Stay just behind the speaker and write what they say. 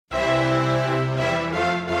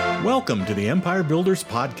Welcome to the Empire Builders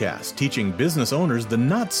Podcast, teaching business owners the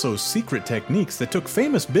not-so-secret techniques that took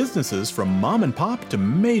famous businesses from mom and pop to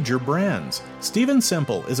major brands. Stephen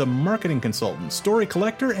Semple is a marketing consultant, story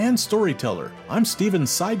collector, and storyteller. I'm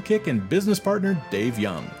Stephen's sidekick and business partner, Dave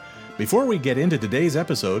Young. Before we get into today's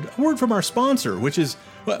episode, a word from our sponsor, which is,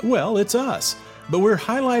 well, it's us. But we're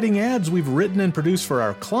highlighting ads we've written and produced for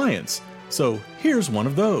our clients. So here's one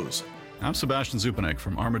of those. I'm Sebastian Zupanek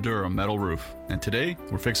from Armadura Metal Roof, and today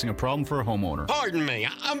we're fixing a problem for a homeowner. Pardon me,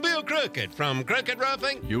 I'm Bill Crooked from Crooked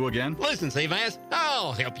Roofing. You again? Listen, Seabass,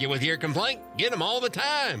 I'll help you with your complaint. Get them all the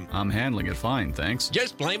time. I'm handling it fine, thanks.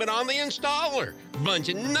 Just blame it on the installer. Bunch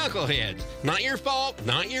of knuckleheads. Not your fault,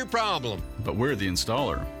 not your problem. But we're the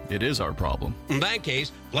installer. It is our problem. In that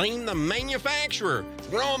case, blame the manufacturer.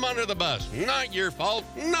 Throw them under the bus. Not your fault,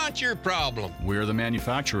 not your problem. We're the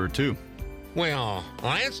manufacturer, too. Well,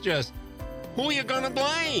 that's just... Who are you going to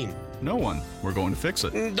blame? No one. We're going to fix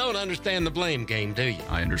it. Don't understand the blame game, do you?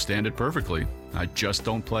 I understand it perfectly. I just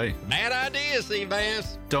don't play. Bad idea,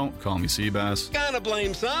 Seabass. Don't call me Seabass. Gotta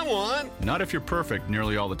blame someone. Not if you're perfect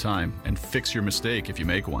nearly all the time, and fix your mistake if you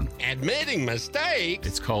make one. Admitting mistakes?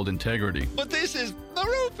 It's called integrity. But this is the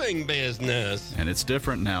roofing business. And it's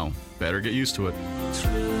different now. Better get used to it.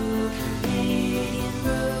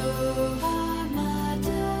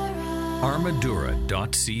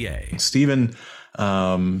 Armadura.ca. Stephen,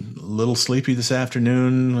 a little sleepy this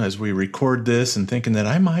afternoon as we record this and thinking that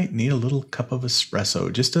I might need a little cup of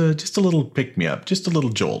espresso, just a little pick-me-up, just a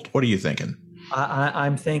little jolt. What are you thinking?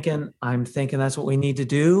 I'm thinking that's what we need to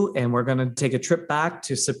do. And we're going to take a trip back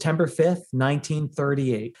to September 5th,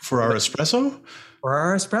 1938. For our espresso? For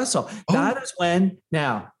our espresso. Oh. That is when,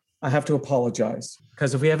 now, I have to apologize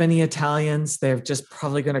because if we have any Italians, they're just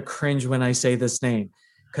probably going to cringe when I say this name.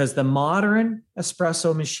 Because the modern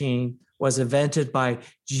espresso machine was invented by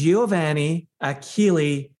Giovanni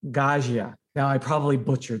Achille Gaggia. Now, I probably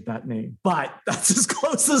butchered that name, but that's as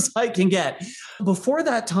close as I can get. Before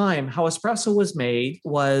that time, how espresso was made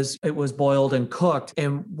was it was boiled and cooked.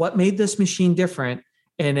 And what made this machine different,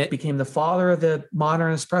 and it became the father of the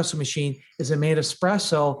modern espresso machine, is it made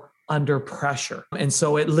espresso under pressure. And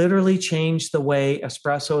so it literally changed the way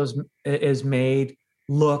espresso is made,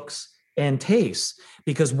 looks, and tastes,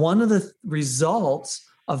 because one of the results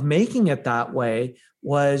of making it that way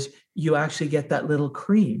was you actually get that little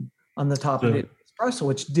cream on the top of the espresso,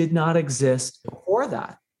 which did not exist before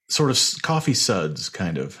that. Sort of coffee suds,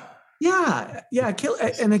 kind of. Yeah.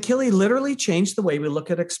 And Achille literally changed the way we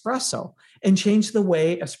look at espresso and changed the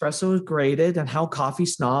way espresso is graded and how coffee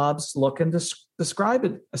snobs look and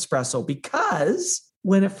describe espresso. Because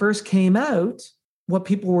when it first came out, what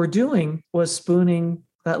people were doing was spooning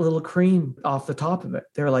that little cream off the top of it.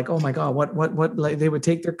 They were like, oh my God, what, like they would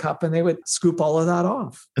take their cup and they would scoop all of that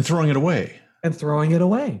off. And throwing it away.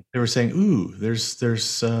 They were saying, ooh,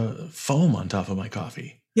 there's foam on top of my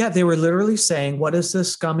coffee. Yeah, they were literally saying, what is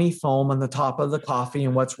this scummy foam on the top of the coffee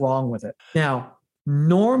and what's wrong with it? Now,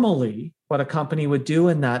 normally what a company would do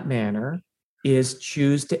in that manner is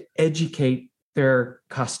choose to educate their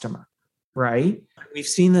customer, right? We've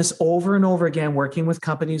seen this over and over again, working with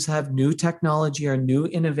companies that have new technology or new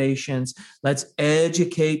innovations. Let's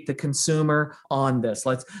educate the consumer on this.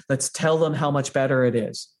 Let's tell them how much better it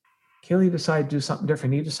is. Achille decided to do something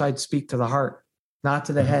different. He decided to speak to the heart, not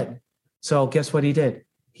to the head. So guess what he did?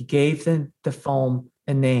 He gave the foam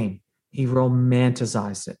a name. He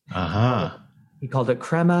romanticized it. Uh-huh. He called it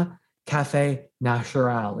Crema Cafe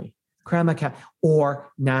Naturale.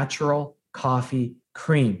 Or natural coffee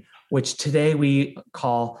cream, which today we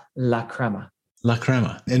call La Crema. La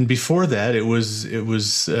Crema. And before that, it was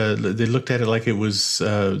they looked at it like it was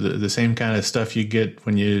the same kind of stuff you get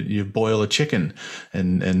when you boil a chicken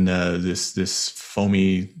and this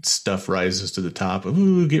foamy stuff rises to the top.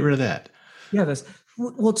 Ooh, get rid of that. Yeah,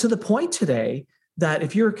 well, to the point today that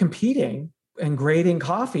if you're competing and grading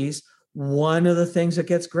coffees, one of the things that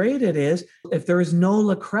gets graded is if there is no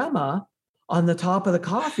La Crema on the top of the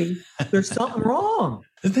coffee, there's something wrong.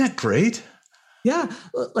 Isn't that great? Yeah.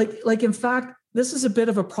 Like in fact, this is a bit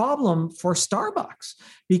of a problem for Starbucks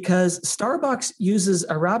because Starbucks uses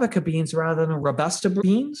Arabica beans rather than Robusta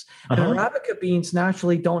beans. And Arabica beans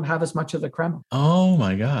naturally don't have as much of the crema. Oh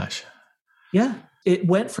my gosh. Yeah. It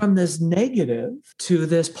went from this negative to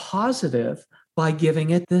this positive by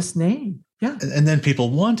giving it this name. Yeah. And then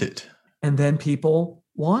people want it.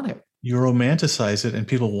 You romanticize it and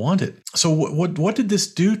people want it. So what did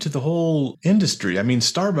this do to the whole industry? I mean,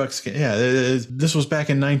 Starbucks, this was back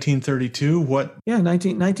in 1932. What? Yeah,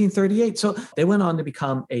 1938. So they went on to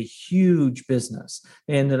become a huge business.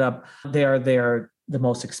 They ended up, they are the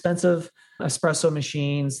most expensive espresso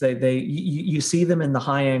machines. You see them in the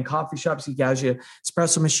high-end coffee shops, you Gaggia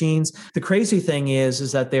Espresso Machines. The crazy thing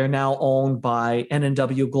is that they're now owned by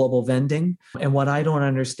N&W Global Vending. And what I don't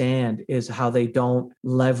understand is how they don't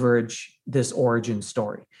leverage this origin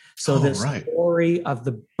story. So story of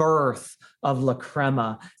the birth of La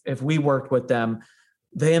Crema, if we worked with them,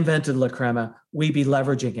 they invented La Crema, we'd be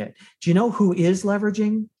leveraging it. Do you know who is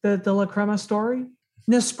leveraging the La Crema story?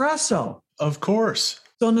 Nespresso. Of course.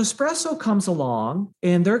 So Nespresso comes along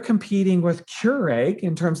and they're competing with Keurig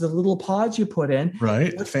in terms of the little pods you put in.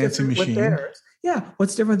 Right, the fancy machine. Yeah,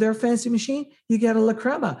 what's different with their fancy machine? You get a La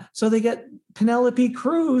Crema. So they get Penelope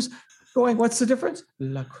Cruz going, what's the difference?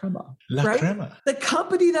 La Crema. La Crema. The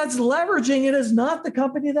company that's leveraging it is not the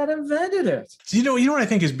company that invented it. You know what I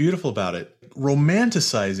think is beautiful about it?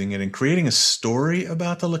 Romanticizing it and creating a story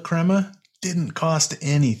about the La Crema didn't cost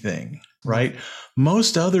anything, right?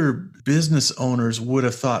 Most other business owners would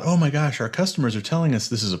have thought, oh my gosh, our customers are telling us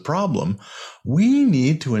this is a problem. We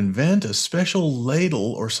need to invent a special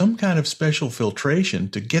ladle or some kind of special filtration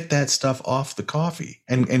to get that stuff off the coffee,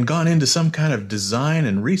 and gone into some kind of design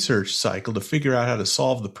and research cycle to figure out how to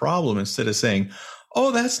solve the problem instead of saying,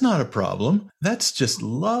 oh, that's not a problem. That's just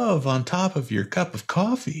love on top of your cup of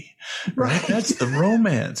coffee, right? That's the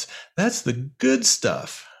romance. That's the good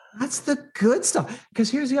stuff. That's the good stuff.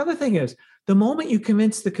 Because here's the other thing is, the moment you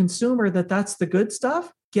convince the consumer that that's the good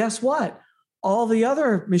stuff, guess what? All the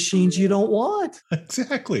other machines you don't want.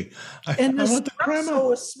 Exactly. And Nespresso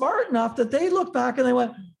was smart enough that they looked back and they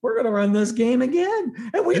went, we're going to run this game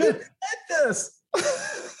again. And we didn't get this.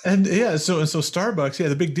 And so Starbucks,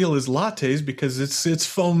 the big deal is lattes because it's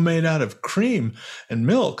foam made out of cream and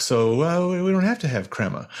milk. So we don't have to have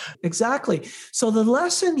crema. Exactly. So the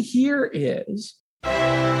lesson here is...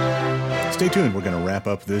 Stay tuned. We're going to wrap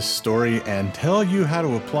up this story and tell you how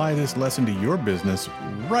to apply this lesson to your business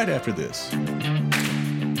right after this.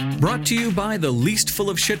 Brought to you by the Least Full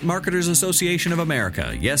of Shit Marketers Association of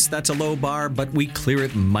America. Yes, that's a low bar, but we clear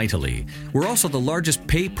it mightily. We're also the largest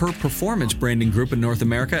pay-per-performance branding group in North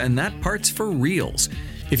America, and that part's for reals.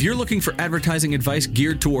 If you're looking for advertising advice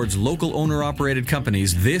geared towards local owner-operated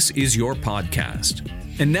companies, this is your podcast.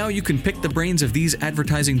 And now you can pick the brains of these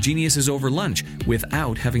advertising geniuses over lunch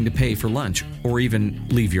without having to pay for lunch or even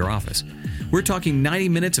leave your office. We're talking 90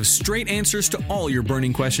 minutes of straight answers to all your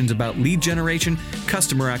burning questions about lead generation,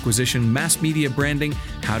 customer acquisition, mass media branding,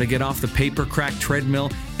 how to get off the paper-crack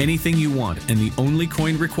treadmill, anything you want, and the only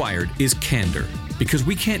coin required is candor. Because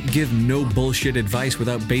we can't give no bullshit advice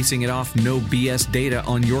without basing it off no BS data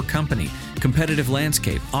on your company, competitive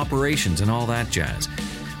landscape, operations, and all that jazz.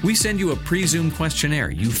 We send you a pre-Zoom questionnaire,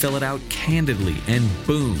 you fill it out candidly, and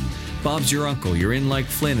boom, Bob's your uncle, you're in like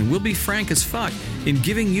Flynn, and we'll be frank as fuck in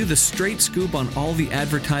giving you the straight scoop on all the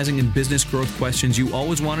advertising and business growth questions you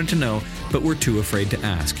always wanted to know, but were too afraid to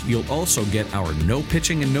ask. You'll also get our no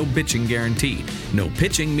pitching and no bitching guarantee. No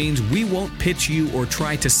pitching means we won't pitch you or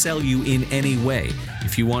try to sell you in any way.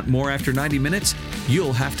 If you want more after 90 minutes,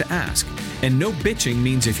 you'll have to ask. And no bitching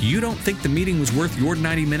means if you don't think the meeting was worth your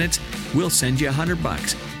 90 minutes, we'll send you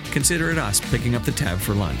 $100. Consider it us picking up the tab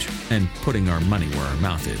for lunch and putting our money where our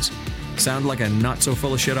mouth is. Sound like a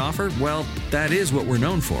not-so-full-of-shit offer? Well, that is what we're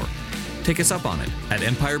known for. Take us up on it at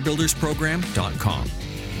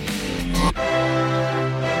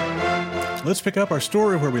empirebuildersprogram.com. Let's pick up our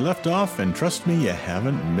story where we left off, and trust me, you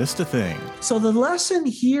haven't missed a thing. So the lesson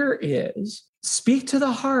here is speak to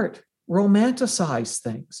the heart, romanticize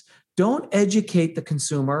things. Don't educate the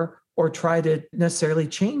consumer or try to necessarily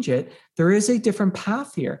change it. There is a different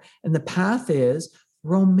path here. And the path is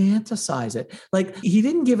romanticize it. Like, he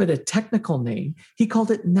didn't give it a technical name. He called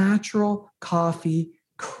it natural coffee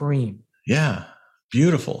cream. Yeah.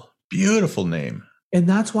 Beautiful, beautiful name. And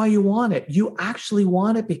that's why you want it. You actually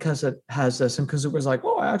want it because it has this. And consumers are like,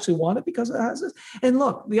 oh, I actually want it because it has this. And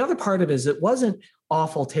look, the other part of it is it wasn't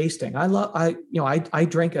awful tasting. I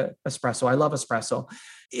drink espresso. I love espresso.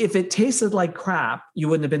 If it tasted like crap, you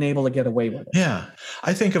wouldn't have been able to get away with it. Yeah.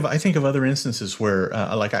 I think of other instances where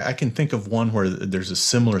I can think of one where there's a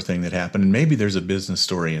similar thing that happened. And maybe there's a business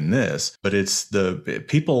story in this, but it's the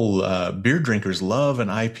people, beer drinkers love an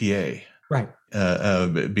IPA. Right.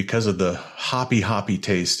 Because of the hoppy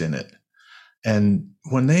taste in it. And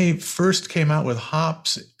when they first came out with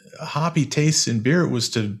hoppy tastes in beer, it was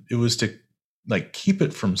to like keep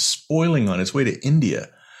it from spoiling on its way to India.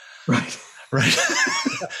 Right. Right.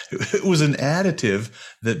 It was an additive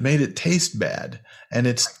that made it taste bad. And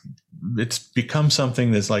it's become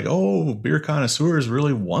something that's like, oh, beer connoisseurs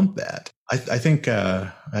really want that. I think,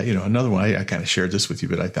 another one, I kind of shared this with you,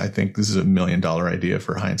 but I think this is $1 million idea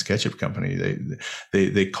for Heinz Ketchup Company.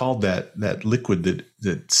 They called that liquid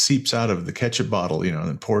that seeps out of the ketchup bottle,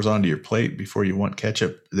 and pours onto your plate before you want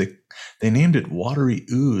ketchup. They named it watery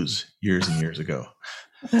ooze years and years ago.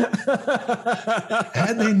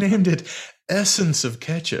 Had they named it essence of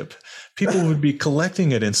ketchup, people would be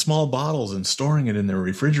collecting it in small bottles and storing it in their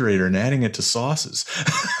refrigerator and adding it to sauces.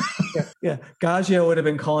 Yeah. Gaggia would have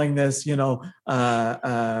been calling this,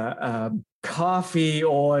 coffee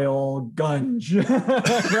oil gunge.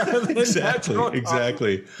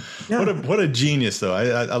 Exactly. Yeah. What a genius, though.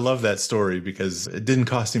 I love that story because it didn't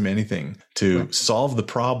cost him anything to solve the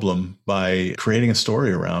problem by creating a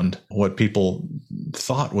story around what people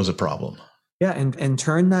thought was a problem. Yeah, and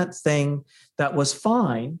turn that thing that was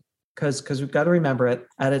fine, because we've got to remember it,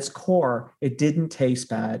 at its core, it didn't taste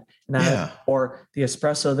bad. Or the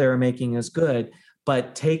espresso they were making is good,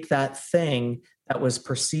 but take that thing that was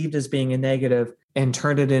perceived as being a negative and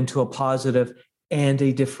turn it into a positive and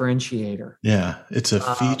a differentiator. Yeah, it's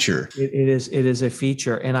a feature. It is a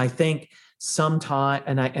feature. And I think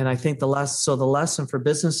I think the lesson for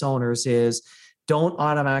business owners is don't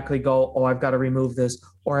automatically go, oh, I've got to remove this,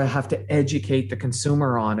 or I have to educate the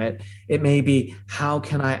consumer on it. It may be, how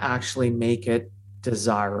can I actually make it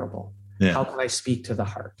desirable? Yeah. How can I speak to the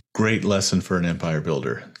heart? Great lesson for an empire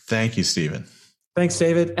builder. Thank you, Stephen. Thanks,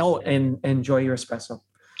 David. Oh, and enjoy your espresso.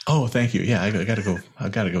 Oh, thank you. Yeah, I gotta go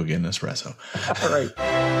get an espresso. All right.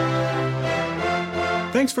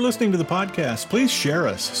 Thanks for listening to the podcast. Please share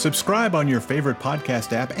us, subscribe on your favorite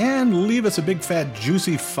podcast app, and leave us a big, fat,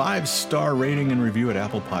 juicy 5-star rating and review at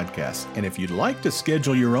Apple Podcasts. And if you'd like to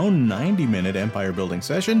schedule your own 90-minute empire building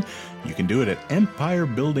session, you can do it at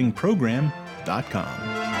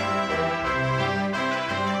empirebuildingprogram.com.